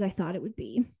as I thought it would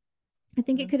be. I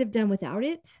think it could have done without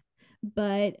it,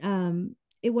 but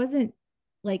it wasn't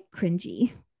like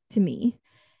cringy to me.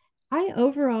 I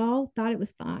overall thought it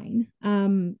was fine.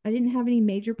 I didn't have any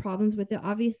major problems with it.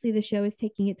 Obviously, the show is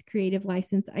taking its creative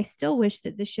license. I still wish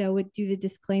that the show would do the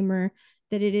disclaimer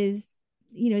that it is,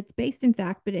 it's based in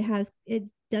fact, but it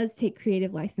does take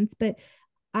creative license. But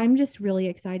I'm just really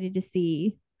excited to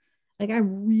see, like,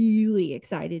 I'm really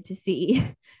excited to see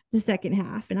the second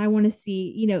half. And I want to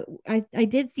see, I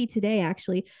did see today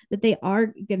actually that they are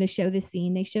going to show the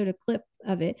scene. They showed a clip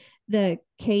of it, the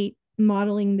Kate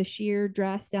modeling the sheer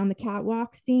dress down the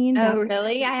catwalk scene. Oh,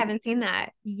 really? I haven't seen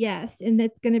that. Yes, and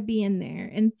that's going to be in there.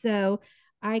 And so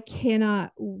I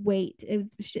cannot wait.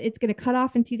 It's going to cut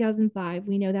off in 2005.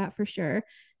 We know that for sure.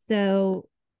 So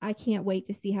I can't wait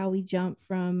to see how we jump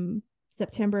from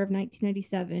September of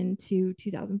 1997 to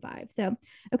 2005. So,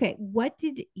 okay, what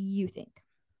did you think?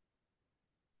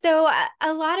 So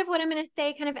a lot of what I'm going to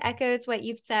say kind of echoes what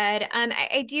you've said.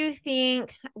 I do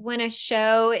think when a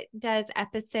show does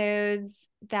episodes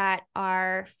that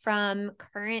are from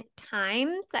current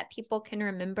times that people can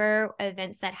remember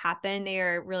events that happen, they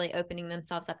are really opening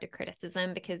themselves up to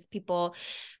criticism because people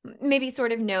maybe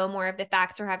sort of know more of the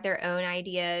facts or have their own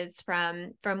ideas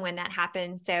from when that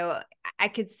happened. So I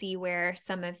could see where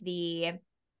some of the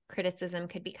criticism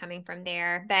could be coming from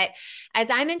there. But as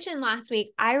I mentioned last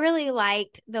week, I really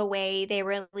liked the way they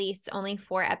released only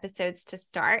 4 episodes to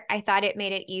start. I thought it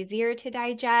made it easier to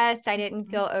digest. I didn't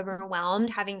feel overwhelmed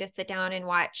having to sit down and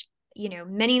watch,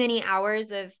 many, many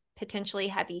hours of potentially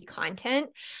heavy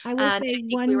content. I will say I think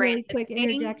we one were really quick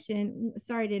anticipating. interjection.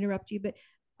 Sorry to interrupt you, but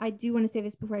I do want to say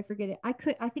this before I forget it. I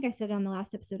think I said it on the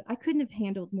last episode, I couldn't have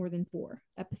handled more than 4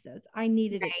 episodes. I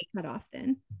needed it to Right. cut off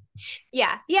then.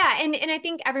 Yeah. Yeah. And I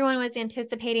think everyone was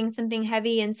anticipating something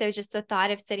heavy. And so just the thought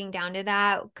of sitting down to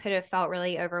that could have felt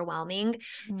really overwhelming.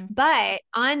 Mm. But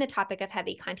on the topic of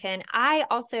heavy content, I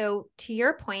also, to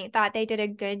your point, thought they did a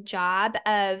good job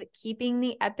of keeping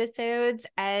the episodes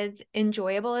as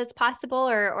enjoyable as possible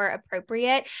or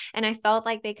appropriate. And I felt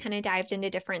like they kind of dived into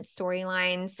different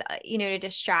storylines, to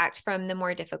distract from the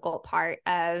more difficult part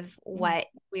of Mm. what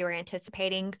we were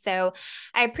anticipating. So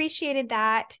I appreciated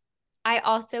that. I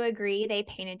also agree they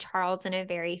painted Charles in a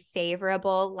very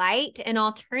favorable light. And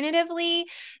alternatively,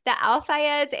 the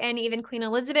Alphayeds and even Queen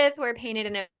Elizabeth were painted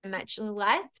in a much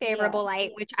less favorable Yes.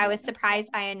 light, which I Yeah. was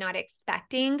surprised by and not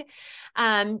expecting.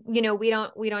 We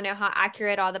don't know how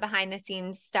accurate all the behind the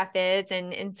scenes stuff is.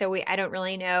 And so I don't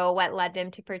really know what led them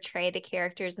to portray the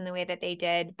characters in the way that they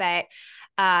did. But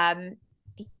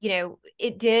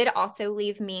it did also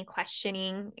leave me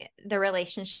questioning the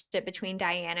relationship between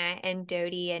Diana and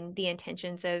Dodie and the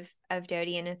intentions of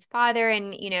Dodie and his father.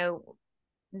 And,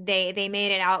 they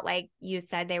made it out like you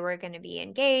said they were going to be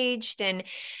engaged and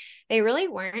they really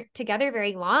weren't together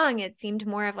very long. It seemed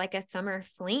more of like a summer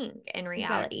fling in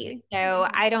reality. Exactly. So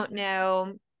I Exactly. don't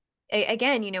know.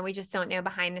 Again, we just don't know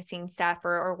behind the scenes stuff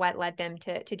or what led them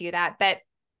to do that. But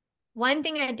one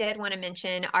thing I did want to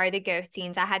mention are the ghost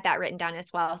scenes. I had that written down as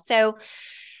well. So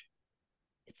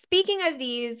speaking of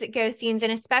these ghost scenes,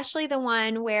 and especially the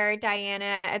one where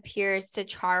Diana appears to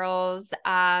Charles,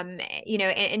 and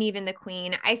even the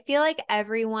Queen, I feel like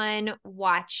everyone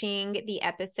watching the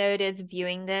episode is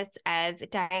viewing this as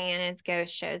Diana's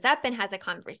ghost shows up and has a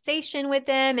conversation with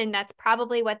them, and that's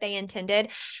probably what they intended.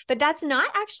 But that's not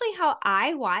actually how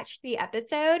I watched the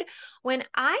episode. When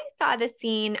I saw the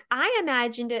scene, I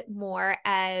imagined it more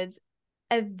as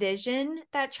a vision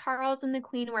that Charles and the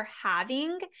Queen were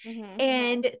having. Mm-hmm.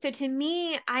 And so to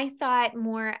me, I saw it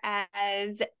more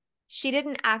as she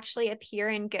didn't actually appear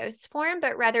in ghost form,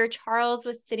 but rather Charles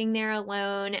was sitting there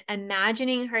alone,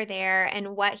 imagining her there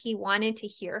and what he wanted to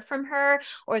hear from her,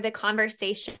 or the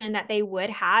conversation that they would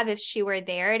have if she were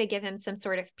there to give him some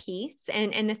sort of peace.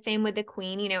 And the same with the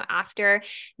queen, after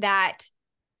that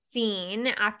scene,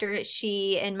 after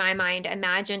she, in my mind,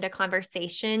 imagined a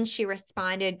conversation, she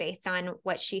responded based on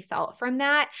what she felt from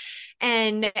that.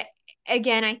 And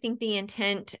again, I think the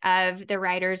intent of the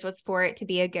writers was for it to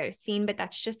be a ghost scene, but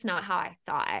that's just not how I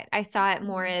saw it. I saw it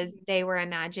more as they were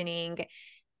imagining,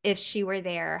 if she were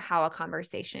there, how a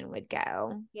conversation would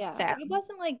go. Yeah, So, like it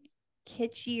wasn't like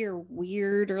kitschy or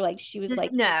weird or like she was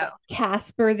like no.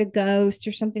 Casper the ghost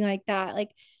or something like that.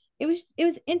 Like it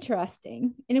was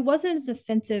interesting and it wasn't as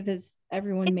offensive as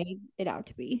everyone made it out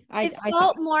to be. It I thought.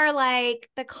 felt more like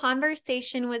the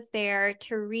conversation was there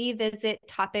to revisit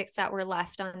topics that were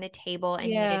left on the table and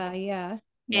needed. Yeah, yeah,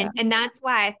 yeah. And that's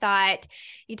why I thought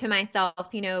to myself,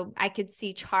 I could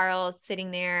see Charles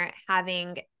sitting there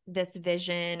having this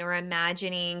vision or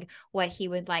imagining what he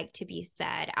would like to be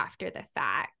said after the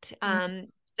fact.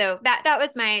 So that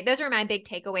was those were my big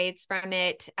takeaways from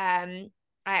it.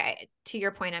 To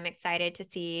your point, I'm excited to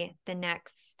see the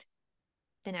next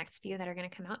few that are going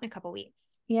to come out in a couple weeks.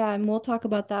 Yeah, and we'll talk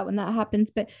about that when that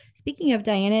happens. But speaking of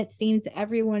Diana, it seems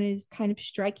everyone is kind of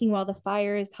striking while the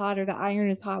fire is hot or the iron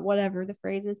is hot, whatever the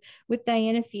phrase is, with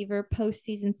Diana fever post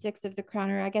season 6 of The Crown.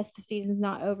 Or I guess the season's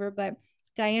not over, but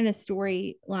Diana's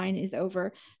storyline is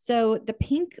over. So the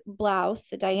pink blouse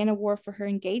that Diana wore for her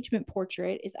engagement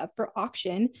portrait is up for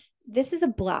auction. This is a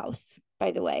blouse,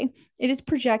 by the way. It is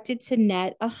projected to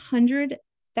net $100,000.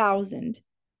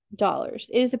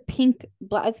 It is a pink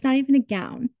blouse. It's not even a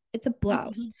gown. It's a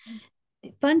blouse.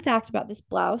 Fun fact about this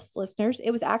blouse, listeners,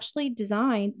 it was actually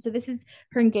designed. So this is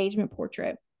her engagement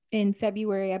portrait in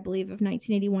February, I believe, of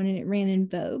 1981, and it ran in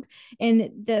Vogue.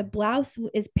 And the blouse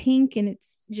is pink, and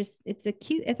it's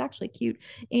actually cute.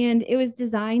 And it was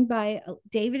designed by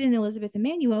David and Elizabeth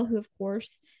Emanuel, who, of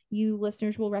course, you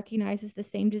listeners will recognize as the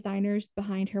same designers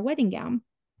behind her wedding gown.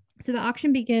 So the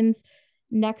auction begins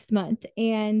next month,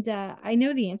 and I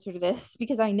know the answer to this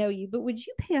because I know you. But would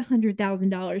you pay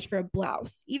 $100,000 for a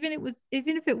blouse, even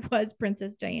if it was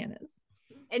Princess Diana's?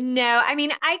 No, I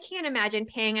mean, I can't imagine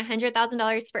paying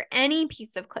 $100,000 for any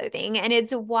piece of clothing. And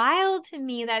it's wild to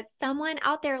me that someone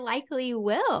out there likely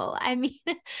will. I mean,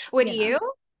 would Yeah. you?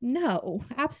 No,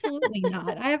 absolutely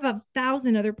not. I have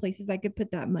 1,000 other places I could put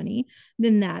that money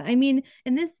than that. I mean,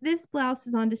 and this blouse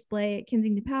was on display at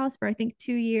Kensington Palace for I think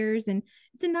 2 years, and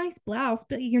it's a nice blouse,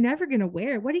 but you're never gonna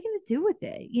wear it. What are you gonna do with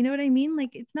it? You know what I mean?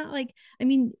 Like it's not like, I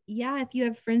mean, yeah, if you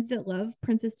have friends that love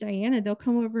Princess Diana, they'll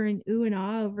come over and ooh and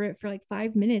ah over it for like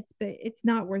 5 minutes, but it's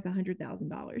not worth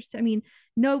 $100,000. I mean,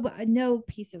 no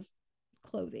piece of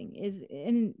clothing is,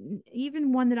 and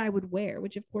even one that I would wear,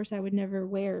 which of course I would never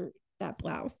wear that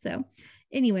blouse. So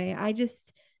anyway, a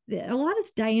lot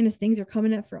of Diana's things are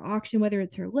coming up for auction, whether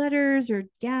it's her letters or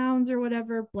gowns or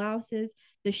whatever, blouses,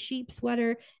 the sheep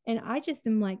sweater. And I just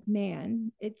am like,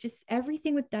 man, it just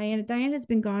everything with Diana. Diana's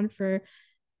been gone for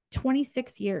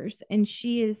 26 years and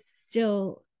she is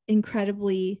still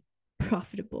incredibly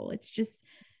profitable. It's just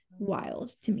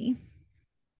wild to me.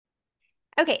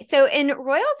 Okay, so in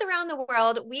Royals Around the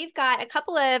World, we've got a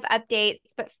couple of updates,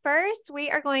 but first we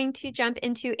are going to jump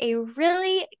into a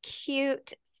really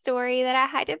cute story that I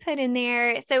had to put in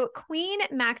there. So Queen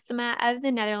Maxima of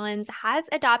the Netherlands has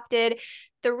adopted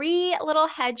 3 little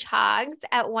hedgehogs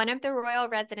at one of the royal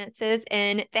residences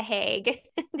in The Hague.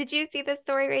 Did you see this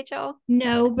story, Rachel?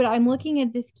 No, but I'm looking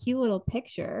at this cute little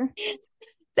picture.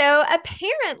 So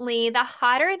apparently, the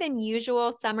hotter than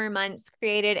usual summer months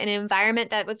created an environment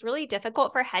that was really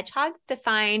difficult for hedgehogs to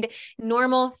find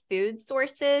normal food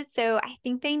sources. So I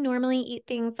think they normally eat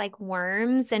things like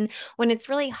worms. And when it's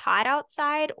really hot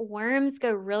outside, worms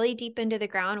go really deep into the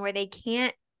ground where they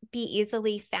can't be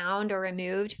easily found or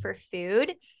removed for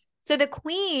food. So the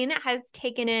queen has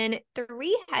taken in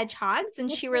 3 hedgehogs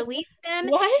and she released them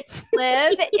What?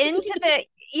 live into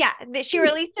she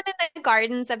released them in the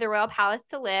gardens of the royal palace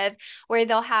to live, where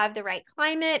they'll have the right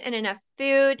climate and enough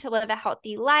food to live a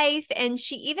healthy life. And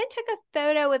she even took a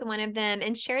photo with one of them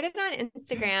and shared it on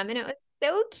Instagram, and it was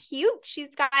so cute.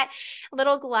 She's got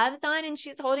little gloves on and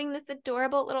she's holding this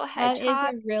adorable little That is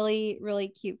hedgehog. a really, really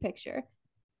cute picture.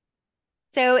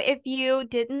 So if you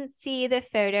didn't see the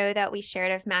photo that we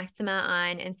shared of Maxima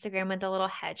on Instagram with the little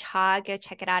hedgehog, go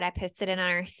check it out. I posted it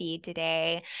on our feed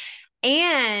today.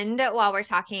 And while we're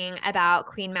talking about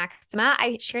Queen Maxima,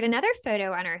 I shared another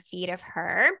photo on our feed of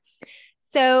her.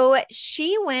 So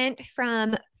she went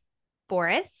from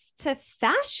Forest to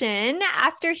fashion.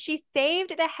 After she saved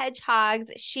the hedgehogs,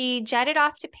 she jetted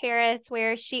off to Paris,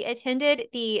 where she attended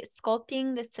the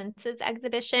Sculpting the Senses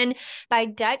exhibition by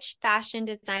Dutch fashion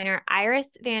designer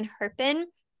Iris van Herpen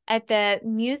at the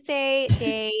Musée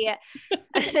des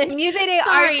Musée des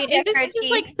Arts Sorry, and this is just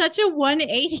like Décoratifs. such a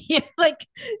 180. Like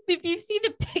if you see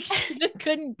the pictures, it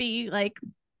couldn't be like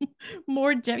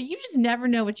more. You just never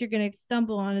know what you're going to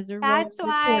stumble on as a royal That's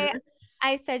why reporter.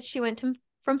 I said she went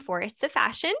from forest to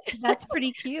fashion. That's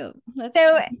pretty cute. That's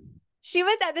So cute. she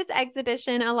was at this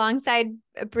exhibition alongside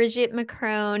Brigitte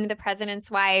Macron, the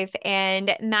president's wife,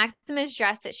 and Maxima's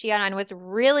dress that she had on was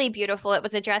really beautiful. It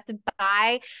was a dress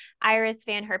by Iris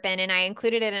van Herpen, and I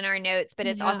included it in our notes, but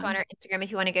it's also Yeah. on our Instagram if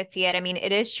you want to go see it. I mean,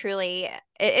 it's truly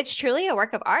a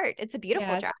work of art. It's a beautiful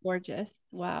Yeah, it's dress. gorgeous.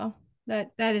 Wow.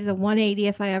 That is a 180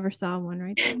 if I ever saw one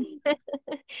right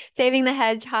Saving the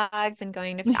hedgehogs and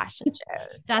going to there. fashion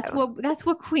shows. So. That's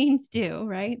what queens do,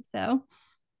 right? So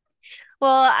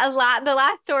Well, the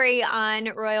last story on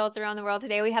royals around the world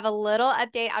today, we have a little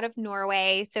update out of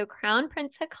Norway. So Crown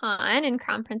Prince Haakon and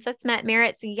Crown Princess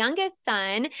Mette-Marit's youngest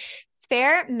son,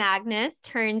 Sverre Magnus,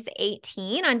 turns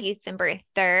 18 on December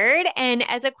 3rd. And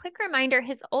as a quick reminder,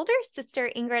 his older sister,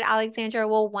 Ingrid Alexandra,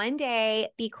 will one day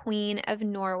be Queen of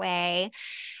Norway.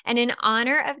 And in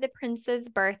honor of the prince's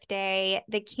birthday,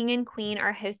 the king and queen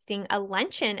are hosting a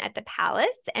luncheon at the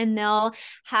palace, and they'll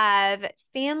have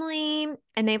family,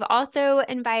 and they've also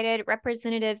invited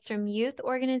representatives from youth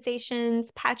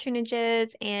organizations,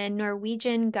 patronages, and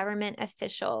Norwegian government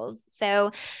officials.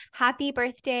 So happy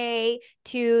birthday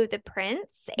to the prince.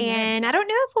 yeah, And I don't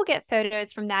know if we'll get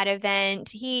photos from that event.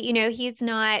 He's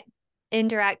not in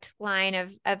direct line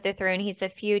of the throne. He's a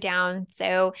few down,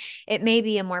 so it may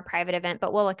be a more private event,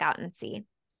 but we'll look out and see.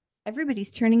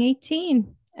 everybody's turning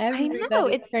 18. I know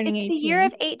Everybody's turning it's the year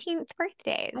 18. of 18th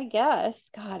birthdays. I guess.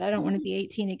 God, I don't want to be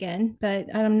 18 again, but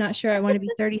I'm not sure I want to be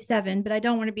 37, but I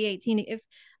don't want to be 18. If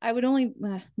I would only,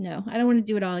 no, I don't want to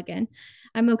do it all again.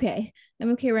 I'm okay.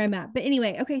 I'm okay where I'm at. But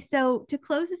anyway, okay. So to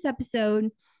close this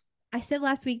episode, I said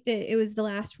last week that it was the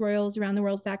last Royals Around the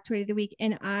World factoid of the week,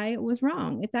 and I was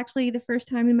wrong. It's actually the first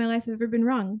time in my life I've ever been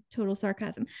wrong. Total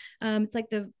sarcasm. It's like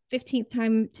the 15th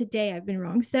time today I've been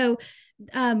wrong. So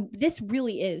this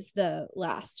really is the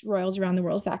last Royals Around the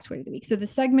World factoid of the week. So the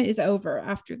segment is over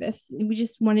after this. We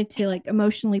just wanted to like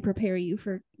emotionally prepare you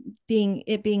for being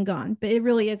gone, but it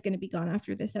really is going to be gone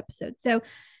after this episode. So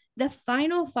the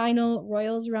final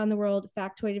Royals Around the World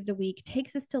factoid of the week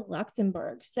takes us to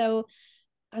Luxembourg. So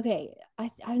okay,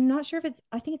 I'm not sure if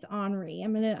I think it's Henri.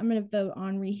 I'm gonna vote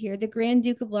Henri here. The Grand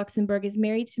Duke of Luxembourg is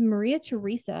married to Maria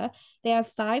Theresa. They have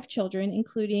 5 children,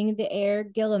 including the heir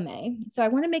Guillaume. So I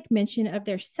want to make mention of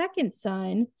their second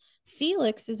son,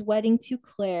 Felix's wedding to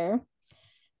Claire.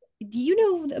 Do you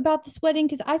know about this wedding?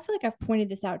 Because I feel like I've pointed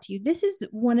this out to you. This is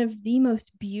one of the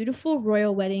most beautiful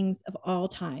royal weddings of all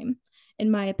time, in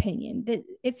my opinion. That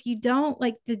if you don't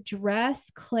like the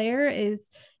dress, Claire is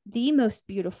the most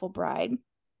beautiful bride.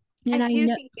 I And I do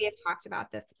know think we have talked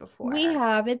about this we before.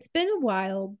 have, it's been a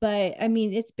while, but I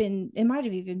mean, it might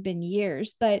have even been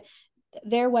years, but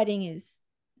their wedding is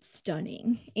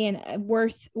stunning and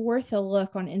worth a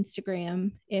look on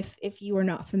Instagram if you are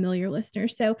not familiar,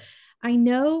 listeners. So I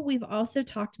know we've also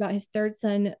talked about his third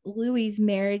son, Louis's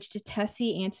marriage to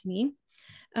Tessie Antony.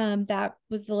 That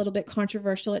was a little bit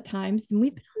controversial at times, and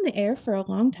we've been on the air for a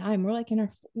long time. We're in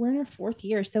our 4th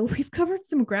year, so we've covered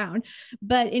some ground.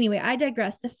 But anyway, I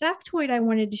digress. The factoid I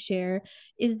wanted to share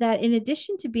is that in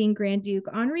addition to being Grand Duke,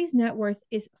 Henri's net worth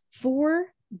is $4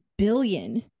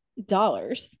 billion.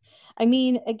 I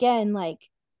mean, again, like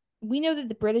we know that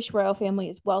the British royal family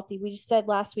is wealthy. We just said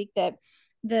last week that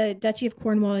the Duchy of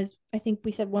Cornwall is, I think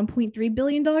we said $1.3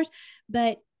 billion,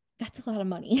 but that's a lot of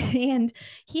money. And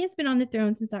he has been on the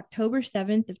throne since October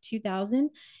 7th of 2000.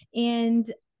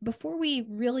 And before we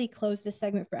really close this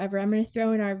segment forever, I'm going to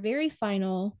throw in our very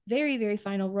final, very, very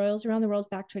final Royals Around the World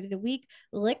factoid of the week,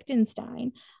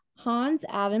 Liechtenstein. Hans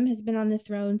Adam has been on the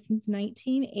throne since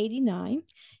 1989.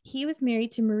 He was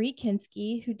married to Marie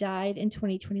Kinsky, who died in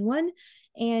 2021.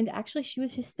 And actually, she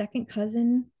was his second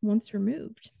cousin once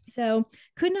removed. So,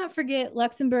 could not forget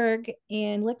Luxembourg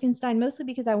and Liechtenstein, mostly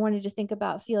because I wanted to think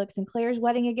about Felix and Claire's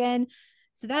wedding again.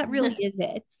 So, that really is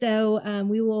it. So,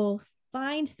 we will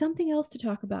find something else to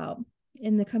talk about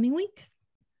in the coming weeks.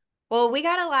 Well, we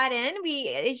got a lot in.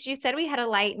 As you said, we had a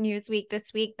light news week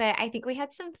this week, but I think we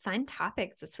had some fun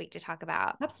topics this week to talk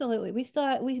about. Absolutely. We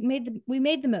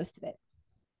made the most of it.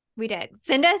 We did.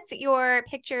 Send us your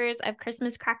pictures of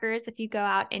Christmas crackers if you go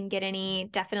out and get any.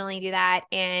 Definitely do that.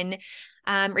 And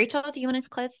Rachel, do you want to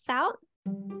close this out?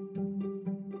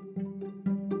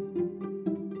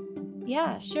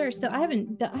 Yeah, sure. So I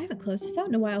haven't closed this out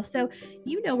in a while. So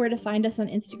you know where to find us on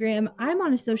Instagram. I'm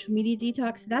on a social media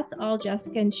detox. So that's all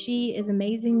Jessica, and she is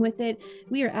amazing with it.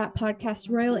 We are at Podcast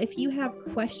Royal. If you have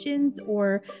questions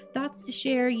or thoughts to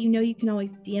share, you can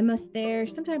always DM us there.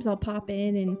 Sometimes I'll pop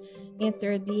in and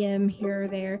answer a DM here or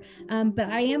there. But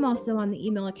I am also on the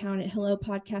email account at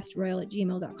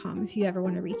hellopodcastroyal@gmail.com if you ever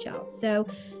want to reach out. So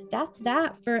that's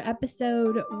that for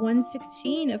episode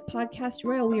 116 of Podcast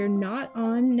Royal. We are not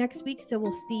on next week, so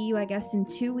we'll see you, I guess, in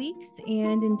 2 weeks.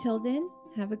 And until then,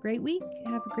 have a great week.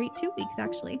 Have a great 2 weeks,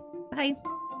 actually. Bye.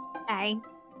 Bye.